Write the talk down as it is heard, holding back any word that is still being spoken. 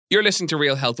You're listening to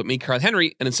Real Health with me, Carl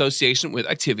Henry, in association with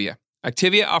Activia.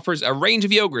 Activia offers a range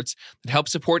of yogurts that help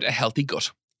support a healthy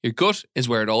gut. Your gut is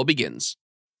where it all begins.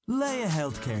 Leia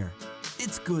Healthcare.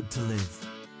 It's good to live.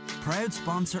 Proud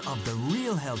sponsor of the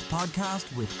Real Health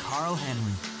podcast with Carl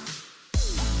Henry.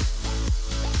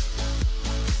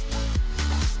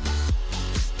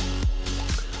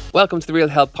 Welcome to the Real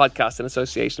Health Podcast in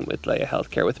association with Leia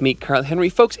Healthcare with me, Carl Henry.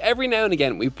 Folks, every now and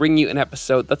again we bring you an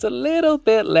episode that's a little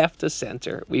bit left of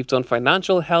centre. We've done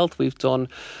financial health, we've done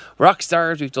rock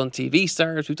stars, we've done TV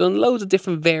stars, we've done loads of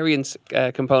different variants,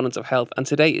 components of health, and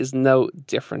today is no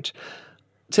different.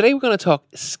 Today we're going to talk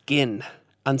skin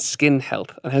and skin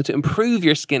health and how to improve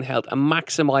your skin health and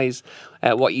maximise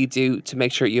what you do to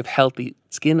make sure you have healthy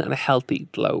skin and a healthy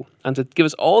glow. And to give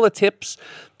us all the tips,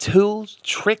 tools,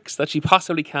 tricks that she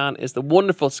possibly can is the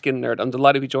wonderful skin nerd. I'm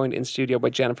delighted to be joined in studio by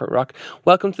Jennifer Rock.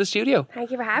 Welcome to the studio.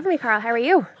 Thank you for having me, Carl. How are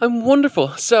you? I'm wonderful.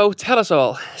 So tell us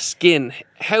all, skin,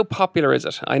 how popular is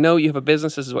it? I know you have a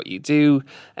business, this is what you do.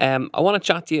 I want to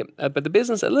chat to you about the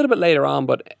business a little bit later on,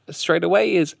 but straight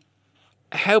away is,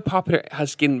 how popular has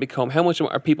skin become? How much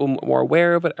are people more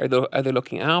aware of it? Are they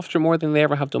looking after more than they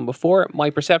ever have done before? My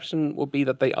perception would be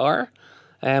that they are.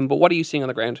 But what are you seeing on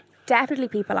the ground? Definitely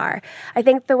people are. I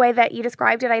think the way that you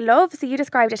described it, I love. So you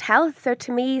described it health. So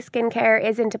to me, skincare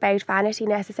isn't about vanity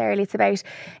necessarily. It's about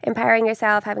empowering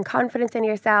yourself, having confidence in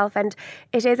yourself. And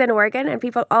it is an organ, and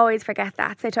people always forget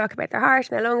that. So they talk about their heart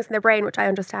and their lungs and their brain, which I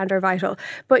understand are vital.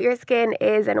 But your skin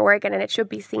is an organ and it should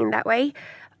be seen that way.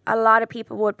 A lot of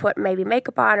people would put maybe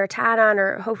makeup on or tan on,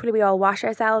 or hopefully we all wash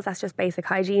ourselves. That's just basic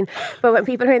hygiene. But when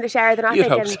people are in the shower, they're not You'd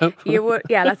thinking, hope so. you would,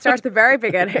 yeah, let's start at the very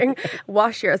beginning.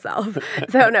 Wash yourself.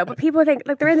 So no, but people think,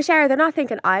 like, they're in the shower, they're not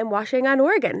thinking, I'm washing an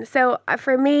organ. So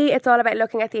for me, it's all about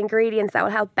looking at the ingredients that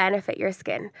will help benefit your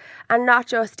skin. And not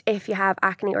just if you have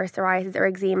acne or psoriasis or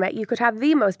eczema. You could have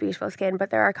the most beautiful skin,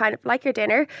 but there are kind of, like your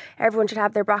dinner, everyone should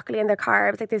have their broccoli and their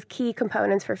carbs. Like, there's key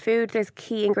components for food, there's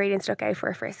key ingredients to look out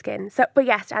for skin. So, but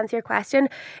yes, to answer your question,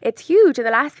 it's huge. In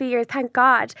the last few years, thank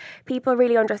God, people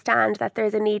really understand that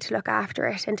there's a need to look after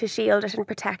it and to shield it and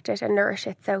protect it and nourish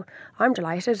it. So I'm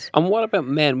delighted. And what about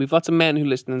men? We've lots of men who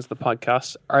listen to the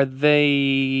podcast. Are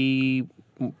they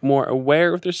more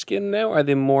aware of their skin now? Are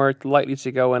they more likely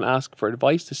to go and ask for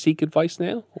advice, to seek advice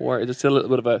now? Or is it still a little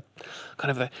bit of a kind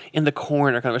of a in the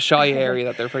corner, kind of a shy area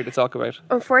that they're afraid to talk about?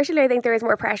 Unfortunately, I think there is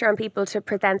more pressure on people to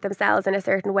present themselves in a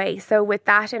certain way. So with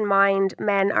that in mind,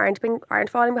 men aren't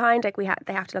falling behind. Like,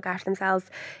 they have to look after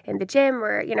themselves in the gym,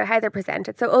 or, you know, how they're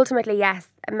presented. So ultimately, yes,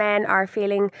 men are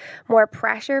feeling more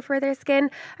pressure for their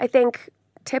skin. I think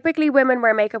typically women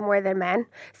wear makeup more than men,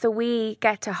 so we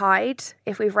get to hide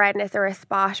if we've redness or a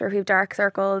spot, or if we've dark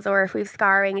circles, or if we've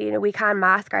scarring. You know, we can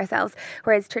mask ourselves,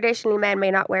 whereas traditionally men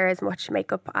may not wear as much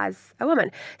makeup as a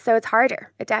woman. So it's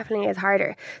harder. It definitely is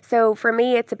harder. So for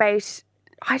me, it's about,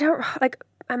 I don't, like,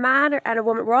 a man and a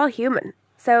woman, we're all human.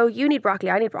 So you need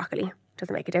broccoli, I need broccoli.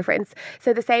 Doesn't make a difference.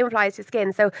 So the same applies to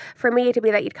skin. So for me, it'd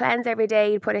be that you'd cleanse every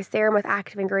day, you'd put a serum with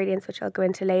active ingredients, which I'll go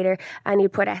into later, and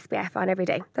you'd put SPF on every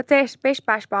day. That's it. Bish,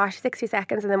 bash, bosh, 60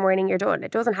 seconds in the morning, you're done.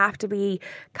 It doesn't have to be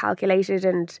calculated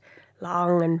and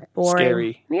long and boring.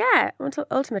 Scary. Yeah,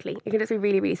 ultimately, it can just be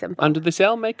really, really simple. And do they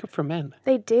sell makeup for men?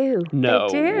 They do. No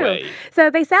they do. way. So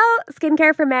they sell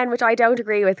skincare for men, which I don't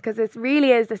agree with, because it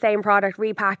really is the same product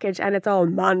repackaged and it's all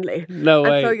manly. No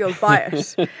way. And so you'll buy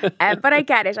it. But I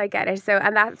get it. So,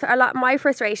 and that's a lot. My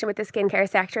frustration with the skincare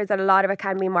sector is that a lot of it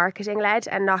can be marketing led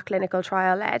and not clinical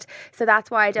trial led. So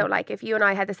that's why I don't like, if you and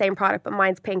I had the same product but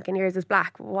mine's pink and yours is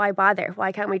black, why bother?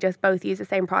 Why can't we just both use the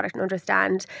same product and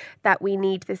understand that we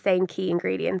need the same key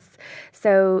ingredients?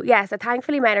 So yeah, so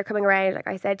thankfully men are coming around. Like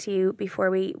I said to you before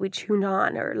we tuned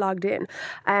on or logged in,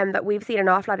 that we've seen an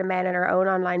awful lot of men in our own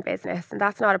online business, and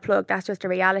that's not a plug, that's just a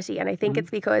reality. And I think it's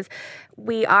because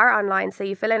we are online, so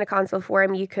you fill in a consult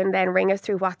form, you can then ring us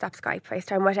through WhatsApp, Skype,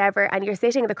 FaceTime, whatever, and you're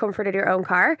sitting in the comfort of your own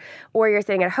car, or you're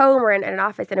sitting at home or in an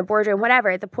office, in a boardroom,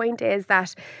 whatever. The point is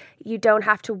that you don't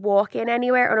have to walk in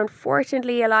anywhere. And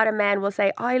unfortunately, a lot of men will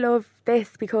say, I love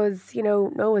this because, you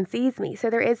know, no one sees me. So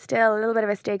there is still a little bit of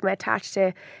a stigma attached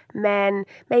to men,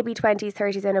 maybe 20s,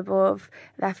 30s and above,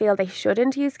 that feel they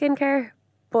shouldn't use skincare.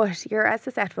 But you're as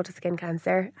susceptible to skin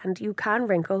cancer, and you can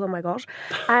wrinkle, oh my God,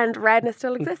 and redness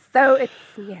still exists. So it's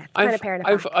kind of parent.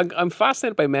 I'm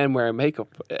fascinated by men wearing makeup.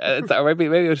 Maybe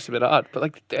it's just a bit odd,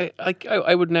 but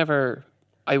I would never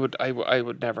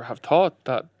have thought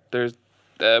that there's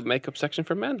a makeup section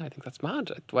for men. I think that's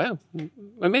mad. Wow.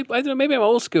 Maybe I don't know. Maybe I'm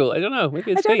old school. I don't know.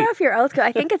 Maybe it's I don't me. know if you're old school.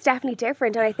 I think it's definitely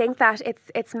different, and I think that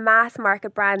it's mass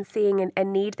market brands seeing a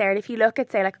need there. And if you look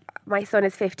at, say, like, my son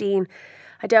is 15.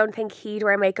 I don't think he'd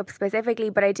wear makeup specifically,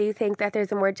 but I do think that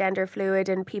there's a more gender fluid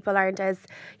and people aren't as,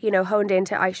 honed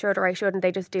into I should or I shouldn't.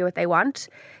 They just do what they want.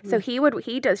 So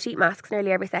he does sheet masks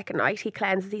nearly every second night. He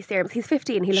cleanses these serums. He's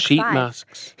 15. He looks Sheet 5.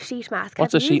 masks. Sheet mask.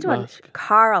 What's Have a you sheet used one? mask?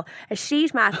 Carl, a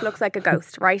sheet mask looks like a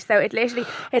ghost, right? So it's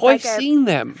I've like seen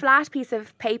them. flat piece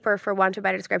of paper, for want of a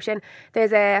better description.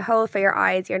 There's a hole for your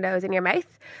eyes, your nose and your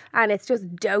mouth, and it's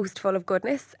just dosed full of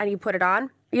goodness, and you put it on.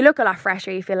 You look a lot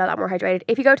fresher, you feel a lot more hydrated.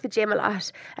 If you go to the gym a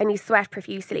lot and you sweat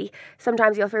profusely,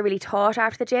 sometimes you'll feel really taut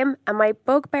after the gym. And my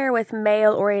bugbear with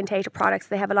male orientated products,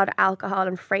 they have a lot of alcohol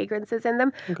and fragrances in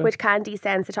them, which can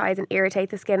desensitize and irritate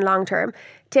the skin long term.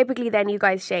 Typically then you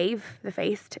guys shave the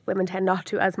face. Women tend not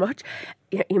to as much.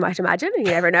 You might imagine, you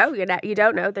never know. You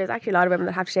don't know. There's actually a lot of women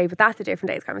that have to shave, but that's a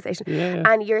different day's conversation. Yeah.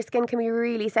 And your skin can be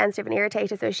really sensitive and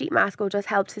irritated, so a sheet mask will just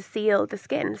help to seal the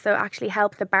skin, so actually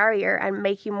help the barrier and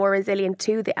make you more resilient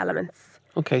to the elements.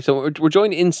 Okay, so we're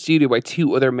joined in studio by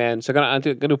 2 other men. So I'm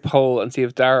going to poll and see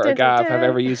if Dara or Gav have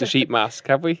ever used a sheet mask.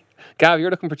 Have we? Gav, you're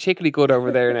looking particularly good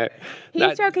over there now.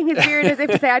 He's stroking his beard as if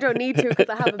to say, I don't need to because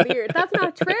I have a beard. That's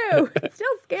not true. It's still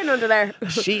skin under there.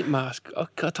 Sheet mask. Oh,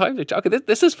 God, time to. Okay,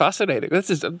 this is fascinating.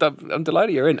 I'm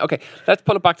delighted you're in. Okay, let's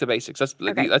pull it back to basics.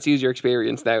 Let's use your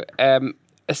experience now.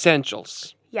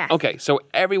 Essentials. Yes. Okay, so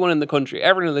everyone in the country,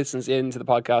 everyone who listens into the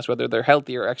podcast, whether they're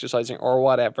healthy or exercising or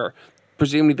whatever,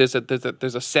 presumably there's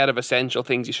a set of essential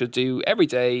things you should do every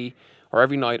day or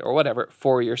every night or whatever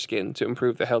for your skin to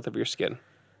improve the health of your skin.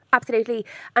 Absolutely.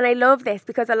 And I love this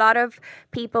because a lot of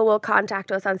people will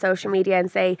contact us on social media and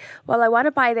say, well, I want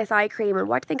to buy this eye cream and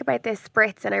what do you think about this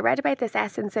spritz? And I read about this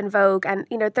essence in Vogue. And,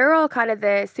 they're all kind of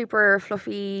the super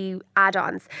fluffy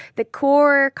add-ons. The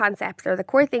core concepts or the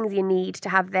core things you need to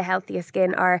have the healthiest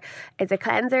skin is a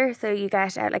cleanser. So you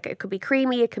get it could be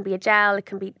creamy, it can be a gel, it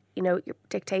can be you're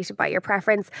dictated by your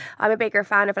preference. I'm a bigger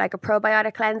fan of like a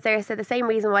probiotic cleanser. So the same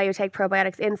reason why you take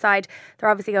probiotics inside, they're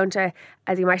obviously going to,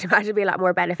 as you might imagine, be a lot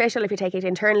more beneficial if you take it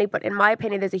internally. But in my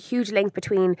opinion, there's a huge link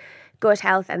between gut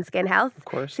health and skin health. Of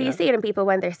course. So you see it in people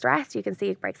when they're stressed. You can see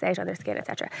it breaks out on their skin,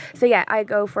 etc. So yeah, I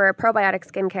go for a probiotic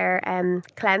skincare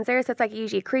cleanser. So it's like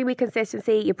usually creamy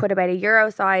consistency. You put about a euro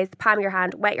size, the palm of your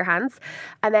hand, wet your hands,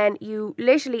 and then you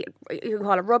literally, you can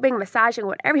call it rubbing, massaging,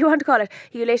 whatever you want to call it.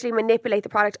 You literally manipulate the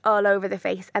product all over the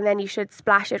face, and then you should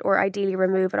splash it or ideally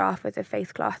remove it off with a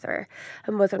face cloth or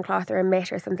a muslin cloth or a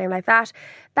mitt or something like that.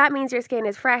 That means your skin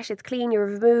is fresh, it's clean,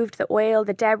 you've removed the oil,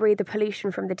 the debris, the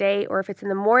pollution from the day. Or if it's in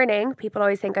the morning, people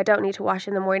always think I don't need to wash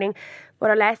in the morning,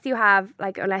 but unless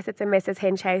it's a Mrs.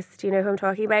 Hinch house, do you know who I'm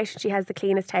talking about? She has the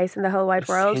cleanest house in the whole wide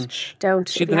world. Hinch. Don't.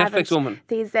 She's the Netflix woman.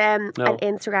 She's an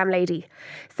Instagram lady.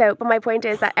 So, but my point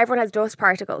is that everyone has dust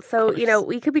particles. So,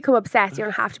 we could become obsessed. You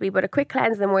don't have to be, but a quick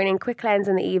cleanse in the morning, quick cleanse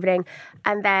in the evening,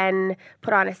 and then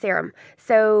put on a serum.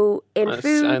 So in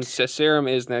food... And a serum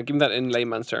is, now give me that in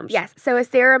layman's terms. Yes, so a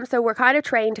serum, so we're kind of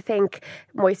trained to think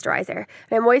moisturiser.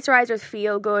 Now moisturisers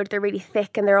feel good, they're really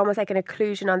thick and they're almost like an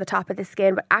occlusion on the top of the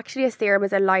skin, but actually a serum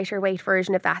is a lighter weight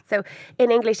version of that. So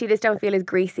in English you just don't feel as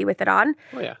greasy with it on.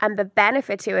 Oh, yeah. And the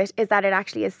benefit to it is that it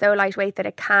actually is so lightweight that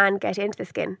it can get into the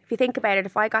skin. If you think about it,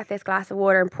 if I got this glass of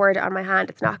water and poured it on my hand,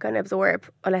 it's not going to absorb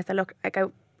unless I look like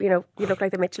you look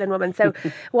like the Michelin woman. So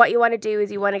what you want to do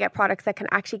is you want to get products that can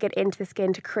actually get into the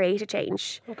skin to create a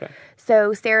change. Okay.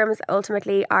 So serums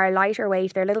ultimately are lighter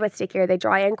weight. They're a little bit stickier. They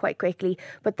dry in quite quickly,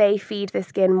 but they feed the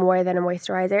skin more than a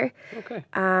moisturiser. Okay.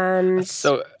 And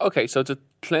so it's a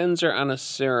cleanser and a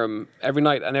serum every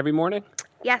night and every morning?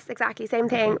 Yes, exactly. Same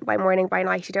thing by morning, by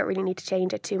night. You don't really need to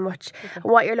change it too much. Okay. And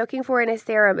what you're looking for in a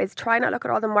serum is try not look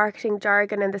at all the marketing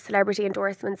jargon and the celebrity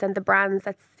endorsements and the brands.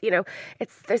 That's,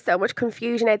 there's so much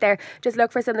confusion out there. Just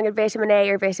look for something in vitamin A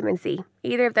or vitamin C.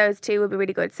 Either of those two would be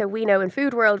really good. So we know in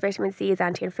food world, vitamin C is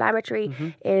anti-inflammatory. Mm-hmm.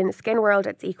 In skin world,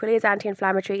 it's equally as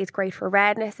anti-inflammatory. It's great for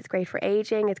redness. It's great for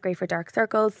aging. It's great for dark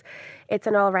circles. It's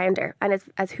an all-rounder. And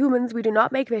as humans, we do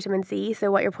not make vitamin C. So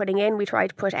what you're putting in, we try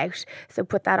to put out. So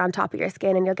put that on top of your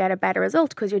skin and you'll get a better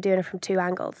result because you're doing it from two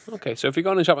angles. Okay, so if you're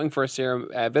going shopping for a serum,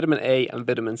 vitamin A and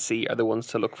vitamin C are the ones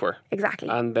to look for. Exactly.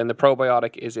 And then the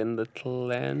probiotic is in the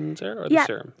cleanser or the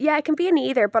serum? Yeah, it can be in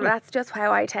either, but that's just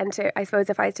how I tend to, I suppose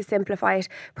if I was to simplify it,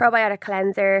 probiotic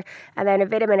cleanser and then a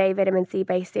vitamin A, vitamin C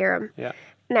based serum. Yeah.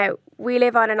 Now, we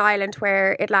live on an island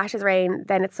where it lashes rain,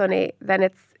 then it's sunny, then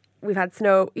we've had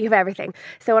snow, you have everything.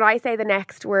 So when I say the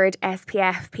next word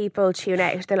SPF, people tune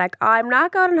out. They're like, I'm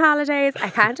not going on holidays, I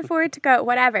can't afford to go,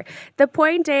 whatever. The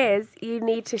point is, you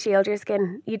need to shield your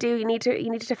skin. You need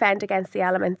to defend against the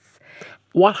elements.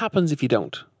 What happens if you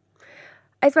don't?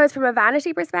 I suppose from a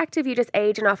vanity perspective, you just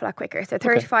age an awful lot quicker. So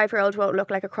 35-year-old won't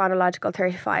look like a chronological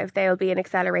 35. They'll be an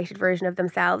accelerated version of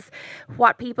themselves.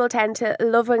 What people tend to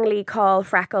lovingly call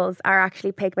freckles are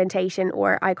actually pigmentation,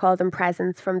 or I call them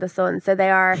presents from the sun. So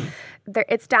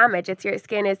it's damage. It's your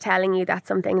skin is telling you that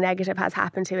something negative has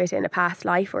happened to it in a past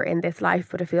life or in this life,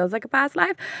 but it feels like a past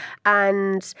life.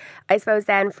 And I suppose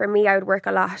then for me, I would work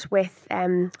a lot with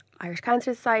Irish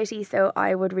Cancer Society, so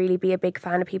I would really be a big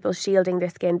fan of people shielding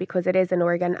their skin because it is an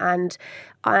organ, and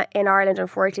in Ireland,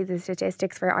 unfortunately, the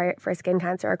statistics for skin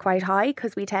cancer are quite high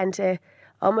because we tend to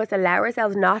almost allow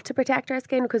ourselves not to protect our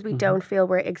skin because we don't feel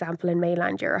we're example in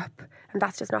mainland Europe, and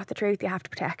that's just not the truth. You have to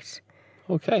protect.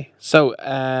 Okay, so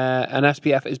an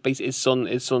SPF is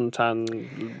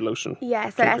suntan lotion. Yeah,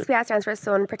 so SPF stands for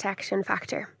sun protection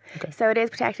factor. Okay. So it is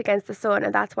protect against the sun,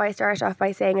 and that's why I start off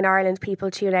by saying in Ireland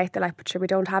people tune out. They're like, but sure, we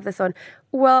don't have the sun.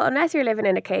 Well, unless you're living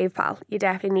in a cave, pal, you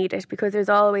definitely need it because there's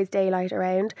always daylight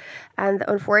around. And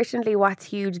unfortunately, what's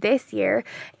huge this year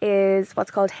is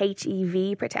what's called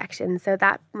HEV protection. So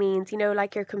that means,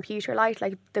 like your computer light,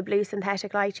 like the blue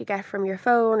synthetic light you get from your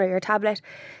phone or your tablet.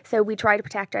 So we try to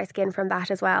protect our skin from that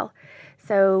as well.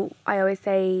 So I always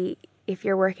say, if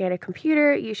you're working at a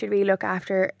computer, you should really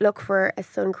look for a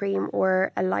sun cream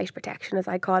or a light protection, as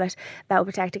I call it, that will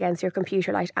protect against your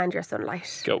computer light and your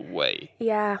sunlight. Go away.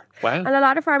 Yeah. Wow. And a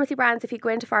lot of pharmacy brands, if you go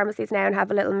into pharmacies now and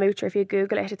have a little mooch, or if you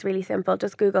Google it, it's really simple.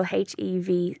 Just Google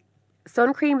HEV.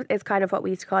 Sun cream is kind of what we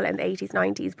used to call it in the 80s,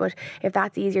 90s, but if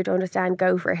that's easier to understand,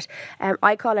 go for it.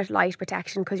 I call it light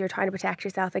protection because you're trying to protect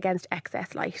yourself against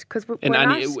excess light.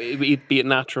 Be it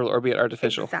natural or be it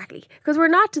artificial. Exactly. Because we're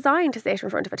not designed to sit in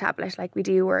front of a tablet like we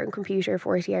do, or a computer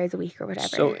 40 hours a week or whatever.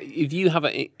 So if you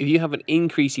have an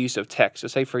increased use of tech, so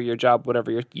say for your job,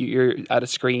 whatever, you're at a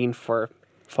screen for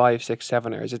 5, 6,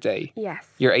 7 hours a day. Yes.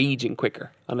 You're aging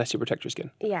quicker unless you protect your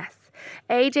skin. Yes.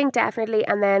 Aging, definitely,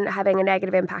 and then having a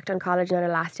negative impact on collagen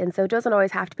and elastin. So it doesn't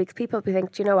always have to be, because people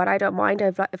think, do you know what, I don't mind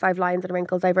if I've lines and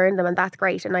wrinkles, I've earned them, and that's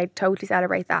great, and I totally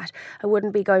celebrate that. I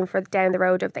wouldn't be going down the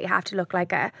road of that you have to look like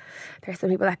there's some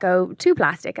people that go too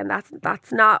plastic, and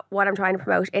that's not what I'm trying to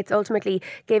promote. It's ultimately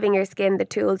giving your skin the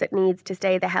tools it needs to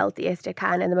stay the healthiest it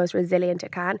can and the most resilient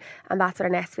it can, and that's what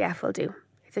an SPF will do.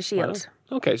 It's a shield.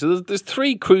 Wow. Okay, so there's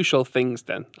three crucial things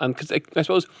then, and because I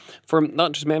suppose for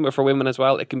not just men but for women as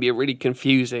well, it can be a really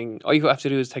confusing. All you have to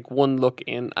do is take one look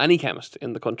in any chemist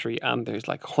in the country, and there's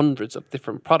like hundreds of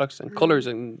different products and colours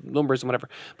and numbers and whatever.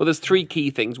 But there's three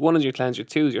key things: one is your cleanser,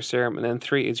 two is your serum, and then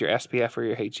three is your SPF or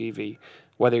your HEV.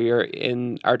 Whether you're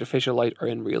in artificial light or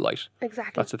in real light,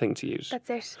 Exactly. that's the thing to use. That's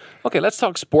it. Okay, let's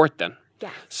talk sport then.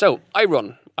 Yes. So I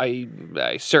run,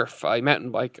 I surf, I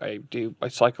mountain bike, I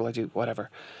cycle, I do whatever.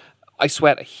 I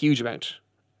sweat a huge amount.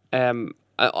 In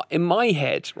my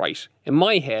head,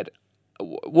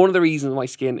 one of the reasons my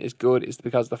skin is good is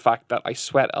because of the fact that I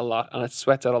sweat a lot, and it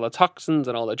sweats out all the toxins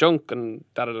and all the junk and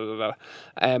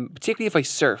particularly if I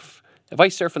surf. If I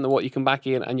surf in the water, you come back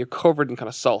in and you're covered in kind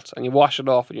of salt, and you wash it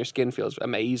off and your skin feels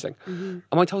amazing. Mm-hmm.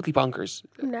 Am I totally bonkers?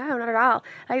 No, not at all.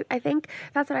 I think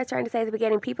that's what I was trying to say at the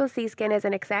beginning. People see skin as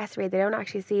an accessory. They don't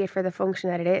actually see it for the function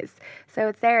that it is. So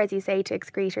it's there, as you say, to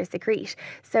excrete or secrete.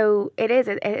 So it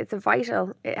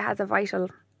has a vital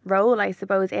role, I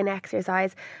suppose, in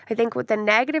exercise. I think what the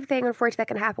negative thing, unfortunately, that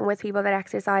can happen with people that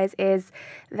exercise is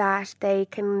that they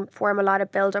can form a lot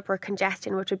of build-up or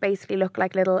congestion, which would basically look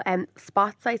like little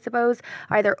spots, I suppose,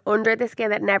 either under the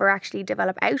skin that never actually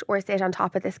develop out or sit on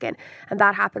top of the skin. And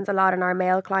that happens a lot in our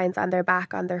male clients, on their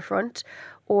back, on their front.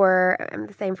 Or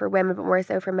the same for women, but more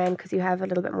so for men because you have a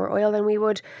little bit more oil than we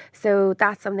would. So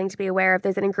that's something to be aware of.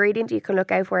 There's an ingredient you can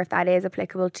look out for if that is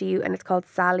applicable to you, and it's called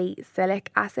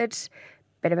salicylic acid.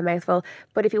 Bit of a mouthful,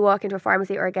 but if you walk into a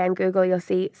pharmacy or again Google, you'll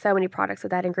see so many products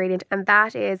with that ingredient, and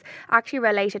that is actually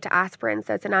related to aspirin.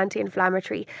 So it's an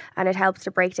anti-inflammatory, and it helps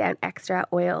to break down extra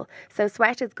oil. So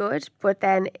sweat is good, but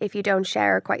then if you don't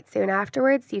shower quite soon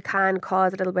afterwards, you can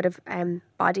cause a little bit of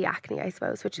body acne, I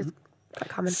suppose, which is quite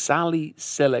common.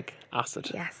 Salicylic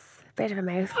acid. Yes. Bit of a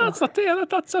mouthful. That's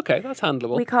okay. That's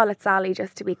handleable. We call it Sally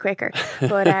just to be quicker,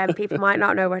 but people might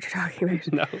not know what you're talking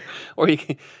about. No,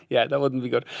 that wouldn't be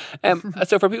good.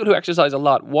 So for people who exercise a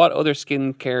lot, what other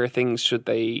skincare things should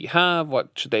they have?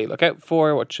 What should they look out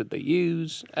for? What should they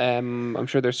use? I'm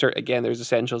sure there's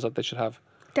essentials that they should have.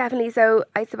 Definitely. So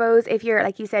I suppose if you're,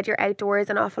 like you said, you're outdoors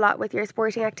an awful lot with your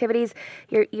sporting activities,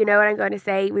 you know what I'm going to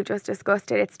say. We've just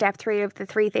discussed it. It's step 3 of the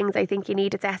 3 things I think you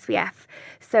need. It's SPF.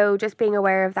 So just being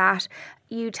aware of that.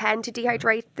 You tend to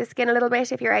dehydrate the skin a little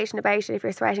bit if you're out and about, if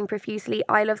you're sweating profusely.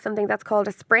 I love something that's called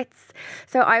a spritz.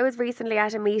 So I was recently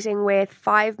at a meeting with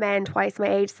 5 men twice my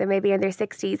age, so maybe in their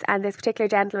 60s, and this particular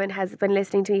gentleman has been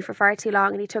listening to me for far too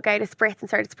long, and he took out a spritz and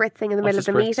started spritzing in the middle of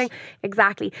the meeting.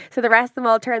 Exactly. So the rest of them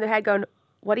all turned their head going,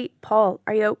 Paul,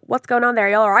 what's going on there? Are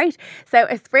you all right? So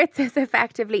a spritz is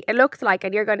effectively, it looks like,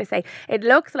 and you're going to say, it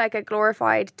looks like a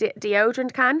glorified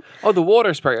deodorant can. Oh, the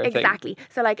water sprayer thing. Exactly.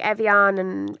 So like Evian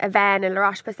and Aven and La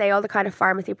Roche-Posay, all the kind of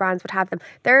pharmacy brands would have them.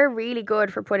 They're really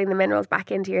good for putting the minerals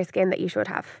back into your skin that you should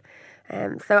have.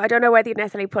 So I don't know whether you'd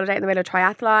necessarily pull it out in the middle of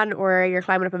triathlon or you're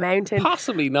climbing up a mountain.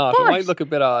 Possibly not. It might look a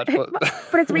bit odd.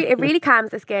 But it really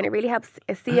calms the skin. It really helps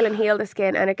seal and heal the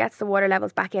skin, and it gets the water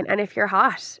levels back in. And if you're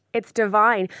hot, it's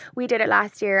divine. We did it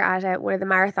last year at one of the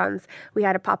marathons. We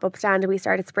had a pop-up stand and we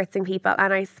started spritzing people,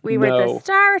 and we were the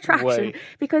star attraction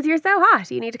because you're so hot.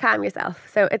 You need to calm yourself.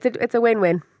 So it's a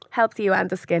win-win. Helps you and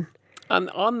the skin. And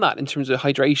on that, in terms of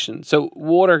hydration, so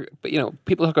water,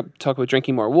 people talk about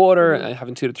drinking more water and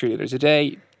having 2 to 3 litres a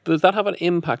day. Does that have an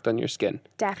impact on your skin?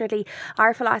 Definitely.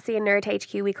 Our philosophy in Nerd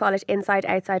HQ, we call it inside,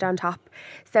 outside, on top.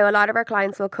 So a lot of our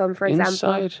clients will come, for example...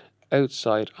 Inside,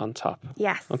 outside, on top.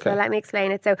 Yes. Okay. So let me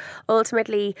explain it. So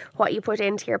ultimately, what you put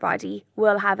into your body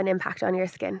will have an impact on your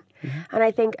skin. Mm-hmm. And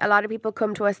I think a lot of people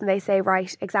come to us and they say,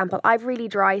 right, example, I've really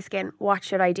dry skin. What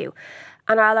should I do?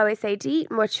 And I'll always say, do you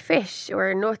eat much fish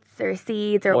or nuts or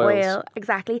seeds or oil?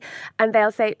 Exactly. And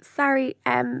they'll say, sorry,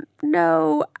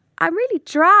 no, I'm really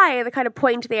dry. And they kind of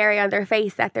point to the area on their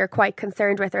face that they're quite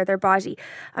concerned with, or their body.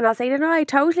 And I'll say, no, I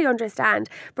totally understand.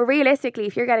 But realistically,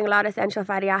 if you're getting a lot of essential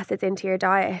fatty acids into your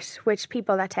diet, which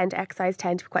people that tend to exercise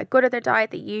tend to be quite good at their diet,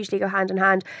 they usually go hand in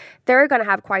hand, they're going to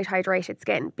have quite hydrated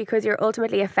skin because you're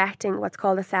ultimately affecting what's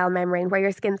called a cell membrane, where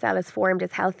your skin cell is formed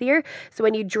is healthier. So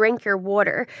when you drink your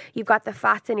water, you've got the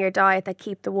fats in your diet that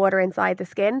keep the water inside the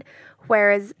skin.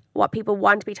 Whereas what people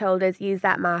want to be told is use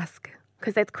that mask,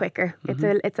 because it's quicker.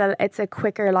 Mm-hmm. It's a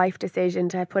quicker life decision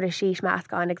to put a sheet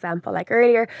mask on, example, like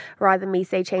earlier, rather than me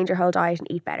say change your whole diet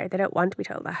and eat better. They don't want to be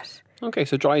told that. Okay,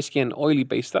 so dry skin, oily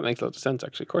base, that makes a lot of sense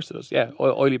actually. Of course it does, yeah.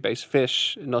 Oily base,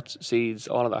 fish, nuts, seeds,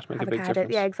 all of that make a big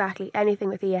difference. Yeah, exactly. Anything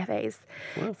with EFAs.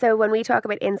 Wow. So when we talk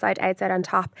about inside, outside, on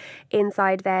top,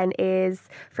 inside then is,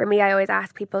 for me, I always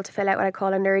ask people to fill out what I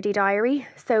call a nerdy diary.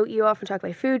 So you often talk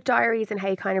about food diaries and how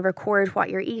you kind of record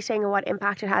what you're eating and what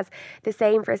impact it has. The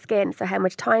same for skin. So how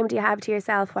much time do you have to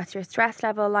yourself? What's your stress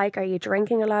level like? Are you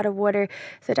drinking a lot of water?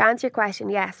 So to answer your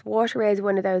question, yes, water is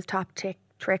one of those top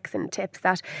tricks and tips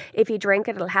that if you drink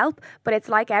it, it'll help. But it's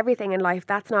like everything in life,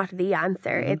 that's not the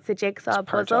answer. Mm-hmm. It's a jigsaw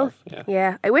puzzle.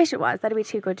 Yeah, I wish it was. That'd be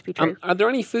too good to be true. Are there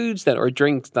any foods then or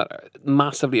drinks that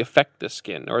massively affect the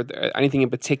skin, or anything in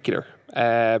particular?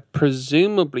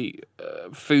 Presumably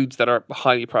foods that are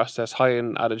highly processed, high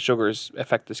in added sugars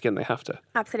affect the skin. They have to.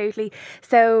 Absolutely.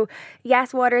 So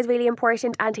yes, water is really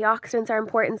important. Antioxidants are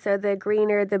important. So the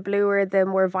greener, the bluer, the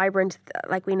more vibrant,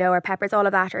 like we know, our peppers, all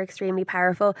of that are extremely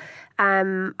powerful.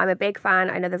 I'm a big fan.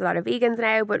 I know there's a lot of vegans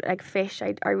now, but like fish,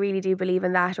 I really do believe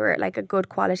in that, or like a good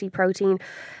quality protein.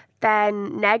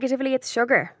 Then negatively, it's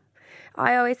sugar.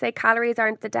 I always say calories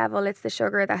aren't the devil, it's the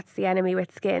sugar that's the enemy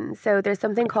with skin. So there's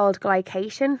something called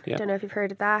glycation. I don't know if you've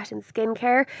heard of that in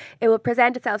skincare. It will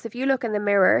present itself. So if you look in the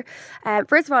mirror,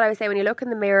 first of all, I would say when you look in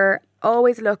the mirror,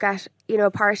 always look at, a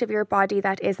part of your body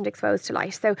that isn't exposed to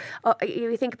light. So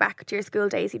you think back to your school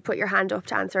days, you'd put your hand up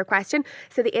to answer a question.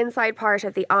 So the inside part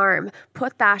of the arm,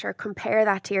 put that or compare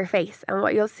that to your face. And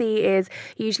what you'll see is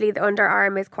usually the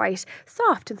underarm is quite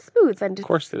soft and smooth, and of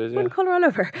course it is, one colour all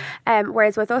over.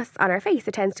 Whereas with us on our face,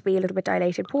 it tends to be a little bit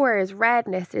dilated pores,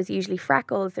 redness, there's usually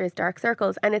freckles, there's dark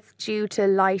circles, and it's due to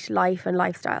light, life and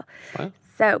lifestyle. Wow.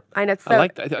 So I know it's so. I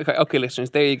like that. Okay,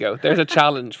 listeners, there you go. There's a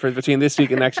challenge for between this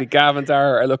week and next week. Gav and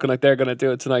Dara are looking like they're going to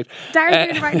do it tonight. Dara's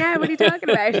doing it right now. What are you talking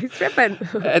about? He's tripping.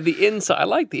 The inside. I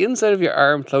like the inside of your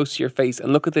arm close to your face,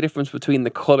 and look at the difference between the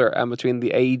colour and between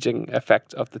the aging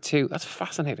effect of the two. That's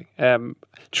fascinating.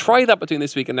 Try that between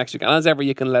this week and next week, and as ever,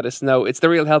 you can let us know. It's the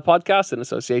Real Health Podcast in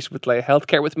association with Laya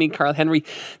Healthcare with me, Carl Henry.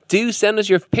 Do send us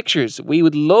your pictures. We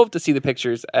would love to see the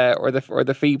pictures or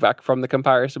the feedback from the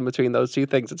comparison between those two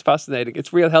things. It's fascinating.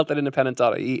 It's Real Health at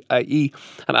independent.ie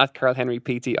and at Carl Henry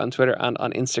PT on Twitter and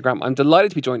on Instagram. I'm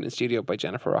delighted to be joined in the studio by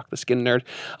Jennifer Rock, the skin nerd.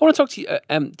 I want to talk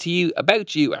to you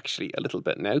about you actually a little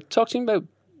bit now. Talk to me about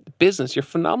business. You're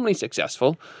phenomenally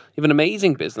successful. You have an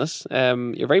amazing business.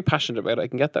 You're very passionate about it. I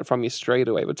can get that from you straight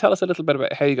away. But tell us a little bit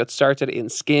about how you got started in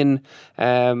skin,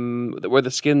 where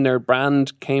the Skin Nerd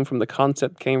brand came from, the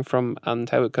concept came from, and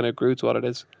how it kind of grew to what it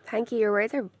is. Thank you. Your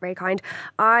words are very kind.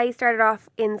 I started off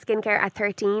in skincare at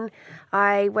 13.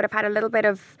 I would have had a little bit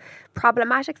of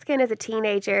problematic skin as a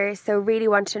teenager, so really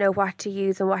wanted to know what to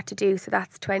use and what to do. So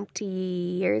that's 22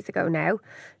 years ago now.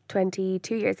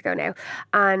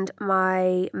 And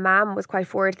my mum was quite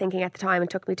forward thinking at the time and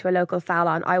took me to a local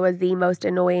salon. I was the most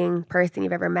annoying person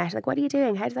you've ever met. Like, what are you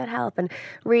doing? How does that help? And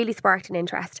really sparked an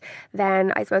interest.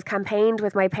 Then I suppose campaigned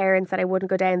with my parents that I wouldn't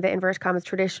go down the inverted commas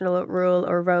traditional rule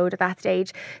or road at that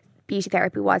stage. Beauty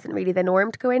therapy wasn't really the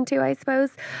norm to go into, I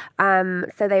suppose.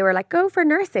 So they were like, go for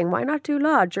nursing. Why not do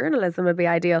law? Journalism would be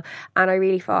ideal. And I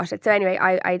really fought it. So anyway,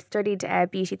 I studied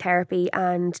beauty therapy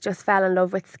and just fell in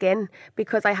love with skin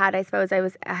because I had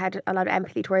a lot of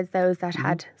empathy towards those that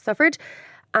had suffered.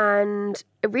 And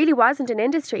it really wasn't an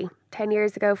industry 10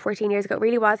 years ago, 14 years ago. It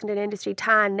really wasn't an industry.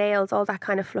 Tan, nails, all that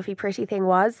kind of fluffy, pretty thing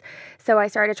was. So I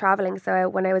started traveling. So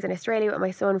when I was in Australia with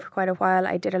my son for quite a while,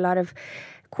 I did a lot of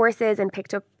courses and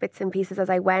picked up bits and pieces as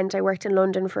I went. I worked in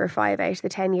London for 5 out of the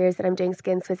 10 years that I'm doing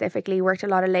skin specifically, worked a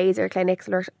lot of laser clinics,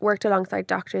 worked alongside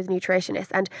doctors,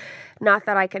 nutritionists, and not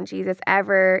that I can,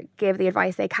 ever give the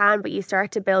advice they can, but you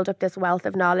start to build up this wealth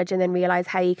of knowledge and then realise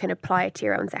how you can apply it to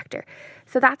your own sector.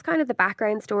 So that's kind of the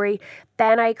background story.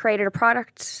 Then I created a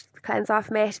product, Cleanse Off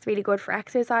Mitt. It's really good for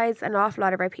exercise. An awful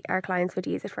lot of our clients would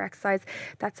use it for exercise.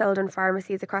 That's sold in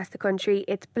pharmacies across the country.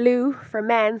 It's blue for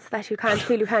men so that you can't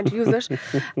feel you can't use it.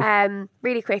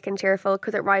 Really quick and cheerful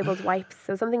because it rivals wipes.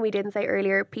 So something we didn't say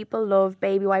earlier, people love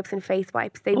baby wipes and face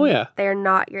wipes. They're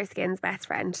not your skin's best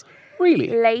friend. Really?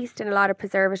 Laced in a lot of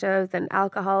preservatives and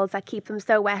alcohols that keep them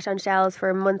so wet on shelves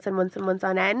for months and months and months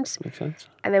on end. Makes sense.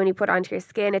 And then when you put it onto your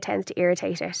skin, it tends to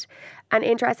irritate it. And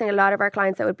interesting, a lot of our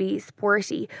clients that would be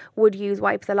sporty would use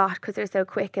wipes a lot because they're so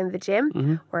quick in the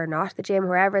gym or not the gym,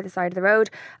 wherever, the side of the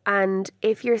road. And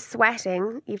if you're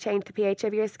sweating, you've changed the pH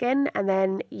of your skin and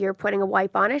then you're putting a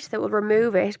wipe on it that will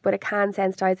remove it, but it can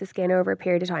sensitize the skin over a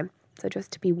period of time. So just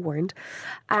to be warned.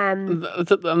 And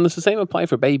does the same apply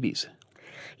for babies?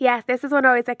 Yes, this is one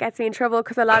always that gets me in trouble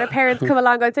because a lot of parents come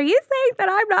along going, so you saying that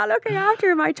I'm not looking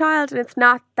after my child? And it's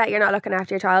not that you're not looking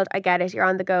after your child. I get it. You're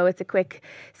on the go. It's a quick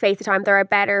space of time. There are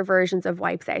better versions of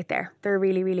wipes out there. There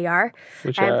really, really are.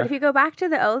 But if you go back to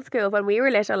the old school, when we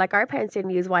were little, like our parents didn't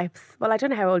use wipes. Well, I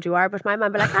don't know how old you are, but my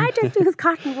mum would be like, I just use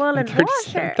cotton wool and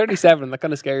water. 37, that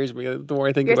kind of scares me the more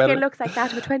I think your about it. Your skin looks like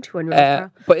that of a 21-year-old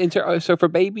girl. But so for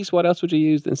babies, what else would you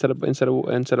use instead of wipes?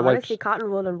 Honestly, cotton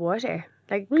wool and water.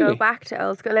 Like, really? Go back to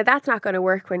old school. Now, that's not going to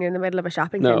work when you're in the middle of a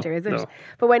shopping centre, is it? No.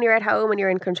 But when you're at home and you're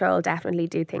in control, definitely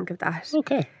do think of that.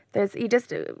 Okay.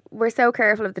 We're so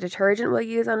careful of the detergent we'll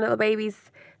use on little babies.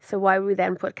 So why would we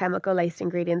then put chemical laced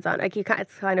ingredients on? Like,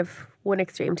 it's kind of one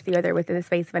extreme to the other within the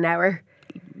space of an hour.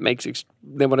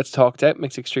 Then when it's talked out,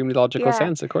 makes extremely logical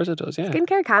sense. Of course it does, yeah.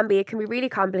 Skincare can be really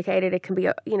complicated. It can be,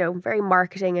 very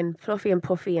marketing and fluffy and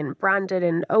puffy and branded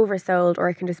and oversold, or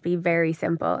it can just be very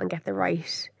simple and get the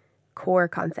right core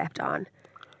concept on.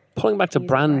 Pulling back to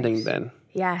branding then.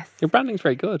 Yes. Your branding's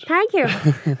very good. Thank you.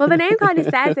 Well, the name kind of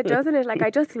says it, doesn't it? Like, I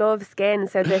just love skin.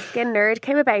 So the Skin Nerd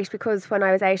came about because when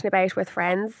I was out and about with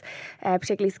friends,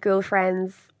 particularly school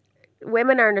friends,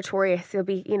 women are notorious. You'll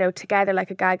be, together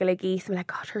like a gaggle of geese. I'm like,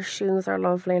 God, her shoes are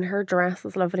lovely and her dress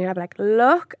is lovely. And I'd be like,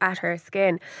 look at her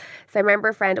skin. So I remember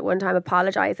a friend at one time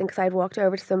apologising because I'd walked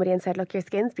over to somebody and said, look, your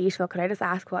skin's beautiful. Could I just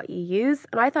ask what you use?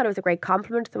 And I thought it was a great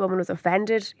compliment. The woman was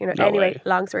offended. Anyway,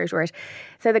 long story short.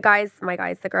 So the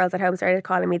girls at home started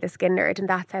calling me the Skin Nerd, and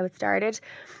that's how it started.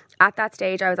 At that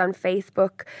stage, I was on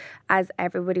Facebook, as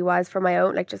everybody was, for my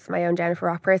own, just my own Jennifer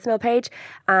Rock personal page.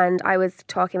 And I was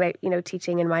talking about,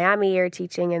 teaching in Miami or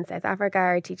teaching in South Africa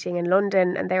or teaching in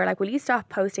London. And they were like, will you stop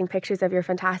posting pictures of your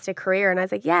fantastic career? And I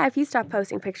was like, yeah, if you stop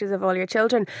posting pictures of all your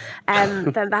children,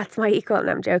 then that's my equal. And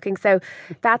I'm joking. So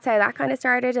that's how that kind of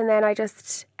started. And then I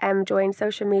just joined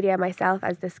social media myself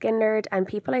as the Skin Nerd. And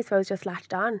people, I suppose, just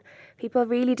latched on. People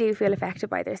really do feel affected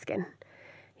by their skin.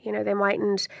 They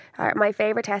mightn't. My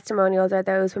favourite testimonials are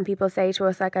those when people say to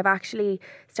us, like, I've actually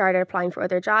started applying for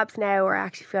other jobs now, or I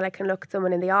actually feel I can look at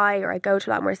someone in the eye, or I go to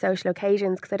a lot more social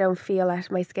occasions because I don't feel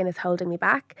that my skin is holding me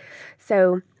back.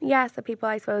 So, so people,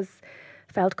 I suppose,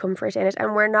 felt comfort in it.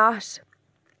 And we're not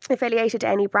affiliated to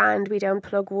any brand. We don't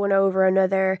plug one over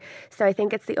another. So I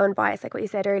think it's the unbiased, like what you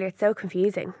said earlier. It's so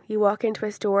confusing. You walk into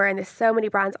a store and there's so many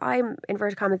brands. I'm,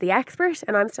 inverted commas, the expert,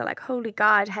 and I'm still like, holy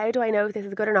God, how do I know if this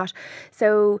is good or not?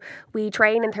 So we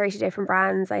train in 30 different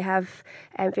brands. I have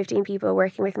 15 people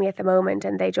working with me at the moment,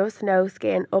 and they just know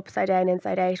skin upside down,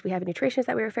 inside out. We have a nutritionist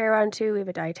that we refer on to. We have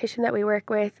a dietitian that we work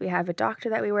with. We have a doctor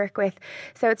that we work with.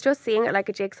 So it's just seeing it like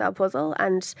a jigsaw puzzle,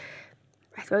 and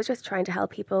I suppose just trying to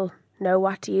help people know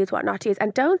what to use, what not to use,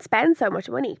 and don't spend so much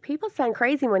money. People spend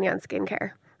crazy money on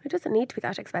skincare. It doesn't need to be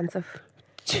that expensive.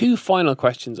 2 final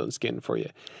questions on skin for you.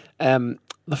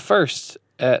 The first,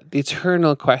 the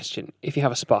eternal question: if you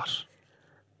have a spot,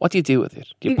 what do you do with it?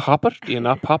 Do you pop it? Do you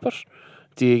not pop it?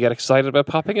 Do you get excited about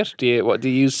popping it? Do you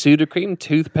use Sudocreme,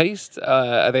 toothpaste?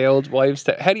 Are they old wives?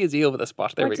 How do you deal with a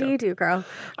spot? There what do you do, girl?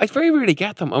 I very rarely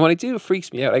get them, and when I do, it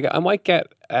freaks me out. I might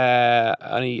get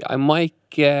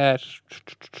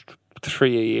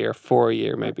 3 a year, 4 a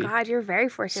year, maybe. God, you're very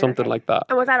fortunate. Something like that.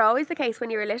 And was that always the case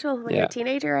when you were little, when you were a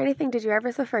teenager or anything? Did you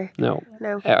ever suffer? No.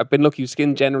 No. I've been lucky.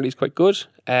 Skin generally is quite good.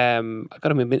 I'm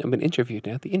being interviewed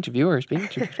now. The interviewer is being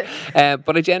interviewed.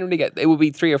 But I generally get, it would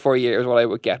be 3 or 4 years what I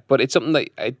would get. But it's something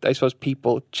that I suppose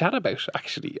people chat about,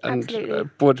 actually. And Absolutely.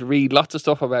 would read lots of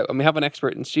stuff about. And we have an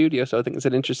expert in studio, so I think it's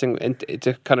an interesting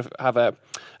to kind of have a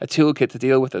toolkit to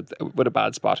deal with it, with a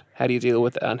bad spot. How do you deal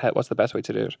with it, and what's the best way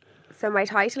to do it? So my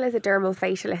title is a dermal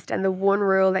facialist, and the one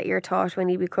rule that you're taught when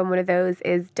you become one of those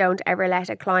is don't ever let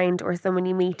a client or someone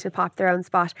you meet to pop their own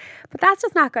spot. But that's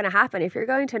just not going to happen. If you're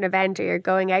going to an event or you're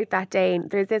going out that day, and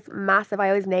there's this massive, I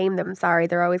always name them, sorry,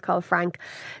 they're always called Frank.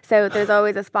 So there's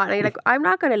always a spot, and you're like, I'm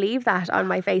not going to leave that on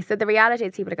my face. So the reality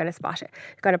is people are going to spot it,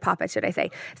 going to pop it, should I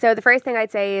say. So the first thing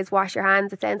I'd say is wash your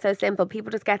hands. It sounds so simple. People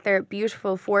just get their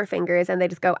beautiful forefingers and they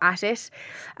just go at it.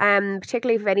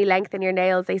 Particularly if any length in your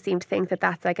nails, they seem to think that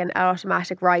that's like an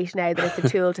automatic right now, that it's a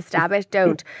tool to stab it.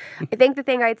 Don't. I think the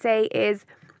thing I'd say is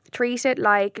treat it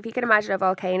like, if you can imagine a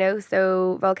volcano.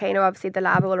 So volcano, obviously the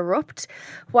lava will erupt.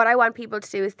 What I want people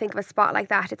to do is think of a spot like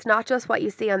that. It's not just what you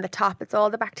see on the top, it's all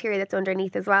the bacteria that's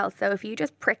underneath as well. So if you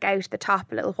just prick out the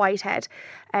top, a little whitehead,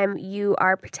 you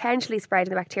are potentially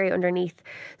spreading the bacteria underneath.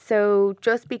 So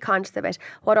just be conscious of it.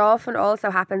 What often also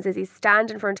happens is you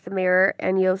stand in front of the mirror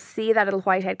and you'll see that little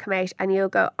whitehead come out, and you'll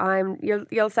go,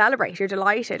 you'll celebrate, you're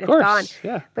delighted, it's gone.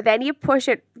 Yeah. But then you push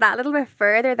it that little bit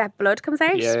further, that blood comes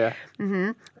out. Yeah.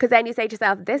 Because then you say to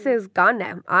yourself, this is gone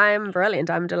now. I'm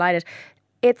brilliant. I'm delighted.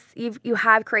 It's you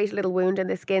have created a little wound in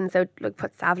the skin. So look,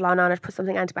 put Savlon on it, put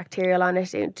something antibacterial on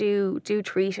it. Do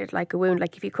treat it like a wound.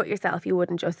 Like if you cut yourself, you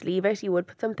wouldn't just leave it. You would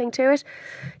put something to it.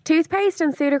 Toothpaste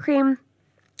and Sudocreme.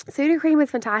 Sudocreme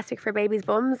is fantastic for babies'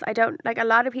 bums. I don't like, a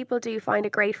lot of people do find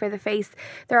it great for the face.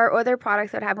 There are other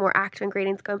products that have more active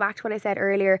ingredients. Going back to what I said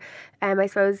earlier, I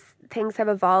suppose things have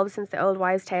evolved since the old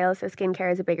wives' tale, so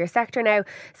skincare is a bigger sector now.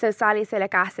 So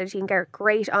salicylic acid, you can get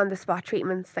great on the spot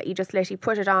treatments that you just literally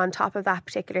put it on top of that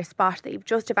particular spot that you've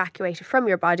just evacuated from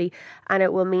your body, and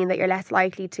it will mean that you're less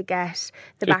likely to get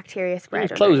the bacteria spread.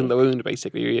 You're closing the wound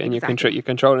basically, and Exactly. you're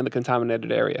controlling the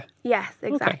contaminated area. Yes,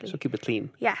 exactly. Okay, so keep it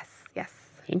clean. Yes.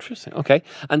 Interesting. Okay.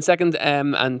 And second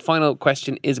and final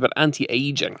question is about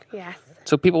anti-aging. Yes.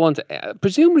 So people want to,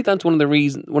 presumably that's one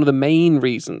of the main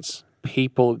reasons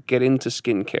people get into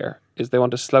skincare is they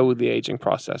want to slow the aging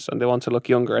process and they want to look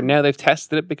younger. And now they've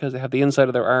tested it because they have the inside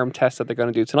of their arm test that they're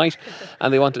going to do tonight,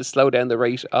 and they want to slow down the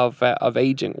rate of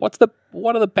aging. What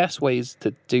are the best ways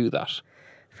to do that?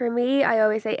 For me, I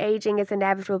always say aging is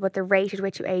inevitable, but the rate at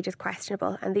which you age is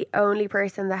questionable. And the only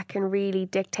person that can really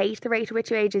dictate the rate at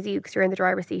which you age is you, because you're in the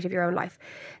driver's seat of your own life.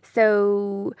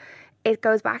 So it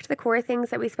goes back to the core things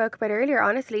that we spoke about earlier,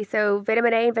 honestly. So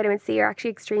vitamin A and vitamin C are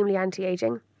actually extremely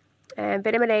anti-aging.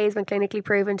 Vitamin A has been clinically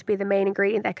proven to be the main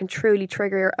ingredient that can truly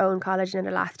trigger your own collagen and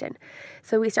elastin.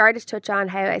 So we started to touch on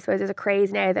how, I suppose, there's a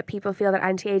craze now that people feel that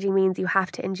anti-aging means you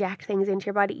have to inject things into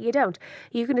your body. You don't.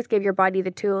 You can just give your body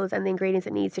the tools and the ingredients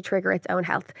it needs to trigger its own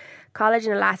health.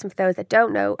 Collagen and elastin, for those that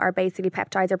don't know, are basically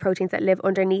peptides or proteins that live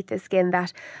underneath the skin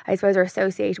that, I suppose, are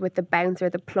associated with the bounce or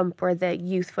the plump or the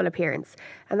youthful appearance.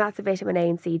 And that's what vitamin A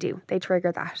and C do. They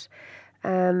trigger that.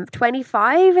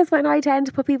 25 is when I tend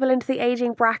to put people into the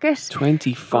aging bracket.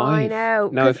 25? I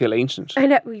know. Now I feel ancient. I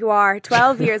know, you are.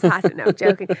 12 years past it. No,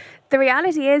 joking. The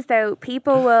reality is, though,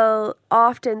 people will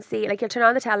often see, like, you'll turn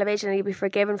on the television and you'll be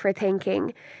forgiven for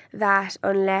thinking that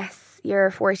unless you're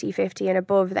 40, 50 and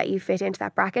above that you fit into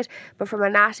that bracket. But from an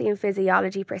anatomy and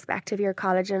physiology perspective, your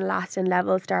collagen and elastin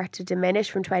levels start to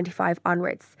diminish from 25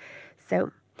 onwards.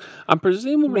 So and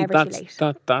presumably never too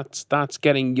late. that's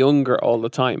getting younger all the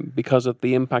time because of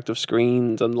the impact of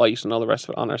screens and light and all the rest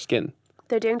of it on our skin.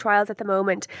 They're doing trials at the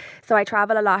moment. So I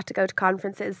travel a lot to go to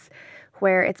conferences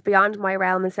where it's beyond my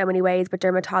realm in so many ways, but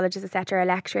dermatologists, etc., are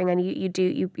lecturing, and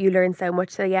you learn so much.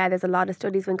 So yeah, there's a lot of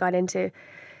studies been gone into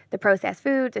the processed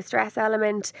food, the stress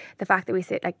element, the fact that we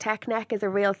sit like tech neck is a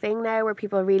real thing now, where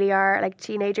people really are like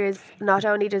teenagers. Not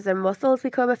only does their muscles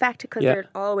become affected because they're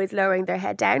always lowering their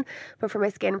head down, but from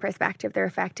a skin perspective, they're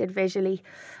affected visually,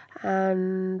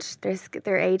 and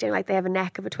they're aging like they have a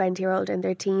neck of a 20-year-old in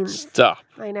their teens. Stop.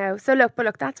 I know. So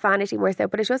look, that's vanity more so,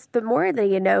 but it's just the more that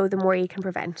you know, the more you can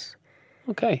prevent.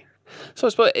 Okay. So I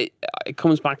suppose it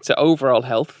comes back to overall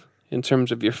health in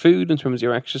terms of your food, in terms of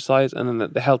your exercise, and then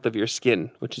the health of your skin,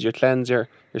 which is your cleanser,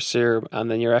 your serum, and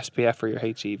then your SPF or your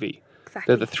HEV. Exactly.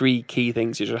 They're the three key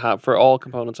things you should have for all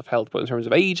components of health, but in terms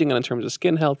of aging and in terms of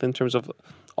skin health, in terms of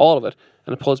all of it.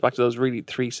 And it pulls back to those really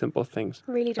three simple things.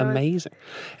 It really does. Amazing.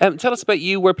 Tell us about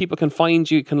you, where people can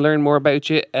find you, can learn more about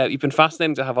you. You've been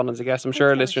fascinating to have on as a guest. I'm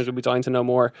sure listeners will be dying to know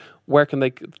more. Where can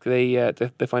they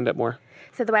find out more?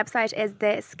 So the website is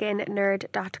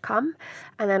theskinnerd.com,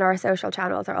 and then our social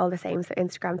channels are all the same. So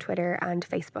Instagram, Twitter and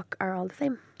Facebook are all the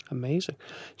same. Amazing.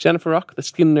 Jennifer Rock, the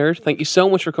Skin Nerd, thank you so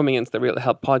much for coming into the Real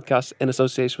Health Podcast in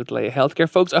association with Laya Healthcare.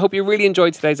 Folks, I hope you really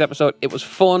enjoyed today's episode. It was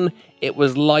fun, it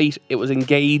was light, it was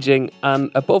engaging, and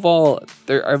above all,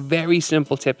 there are very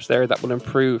simple tips there that will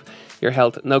improve your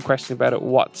health. No question about it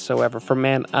whatsoever, for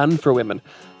men and for women.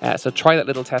 So try that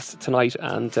little test tonight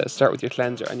and start with your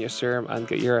cleanser and your serum and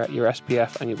get your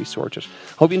SPF and you'll be sorted.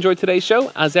 Hope you enjoyed today's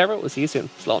show. As ever, we'll see you soon.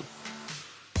 Slán.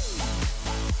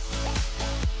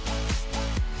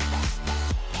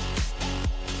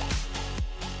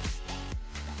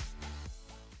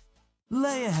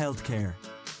 Laya Healthcare.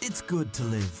 It's good to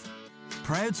live.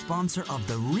 Proud sponsor of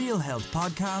the Real Health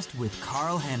Podcast with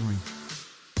Carl Henry.